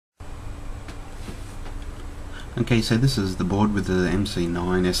Okay, so this is the board with the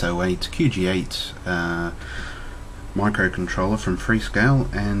MC9S08QG8 microcontroller from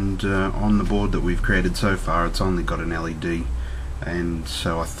Freescale, and on the board that we've created so far it's only got an LED, and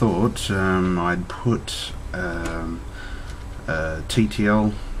so I thought I'd put a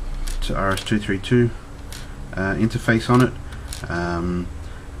TTL to RS232 interface on it.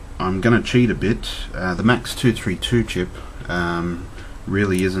 I'm going to cheat a bit. The MAX232 chip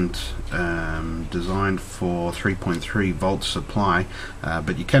really isn't designed for 3.3 volt supply,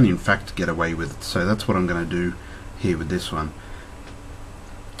 but you can in fact get away with it, so that's what I'm going to do here with this one,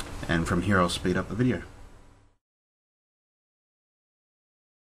 and from here I'll speed up the video.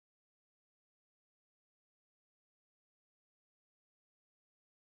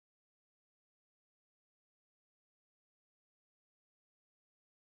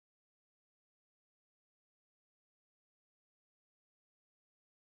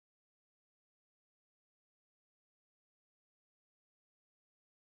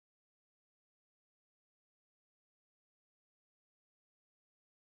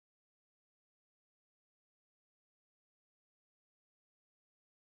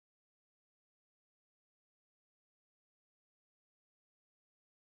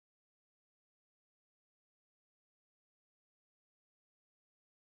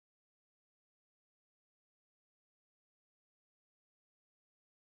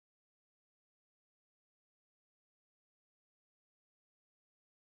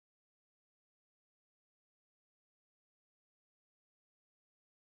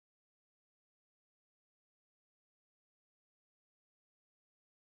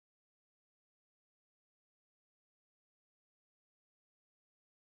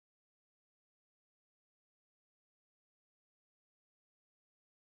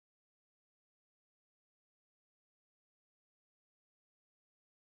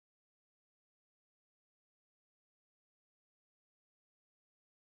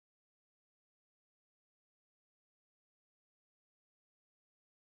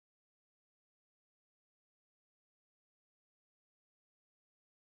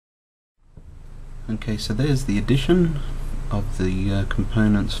 Okay, so there's the addition of the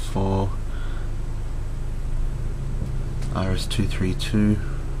components for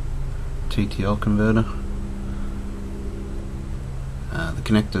RS232-TTL converter. The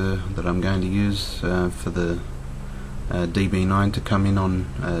connector that I'm going to use for the DB9 to come in on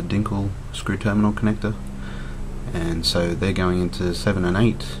Dinkel screw terminal connector, and so they're going into 7 and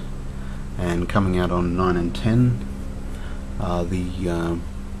 8, and coming out on 9 and 10 are the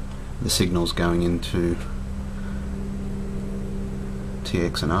signals going into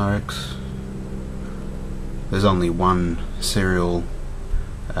TX and RX. There's only one serial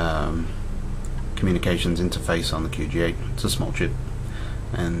communications interface on the QG8. It's a small chip,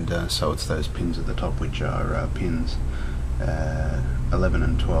 and so it's those pins at the top, which are pins 11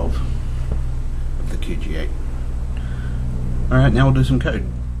 and 12 of the QG8. Alright, now we'll do some code.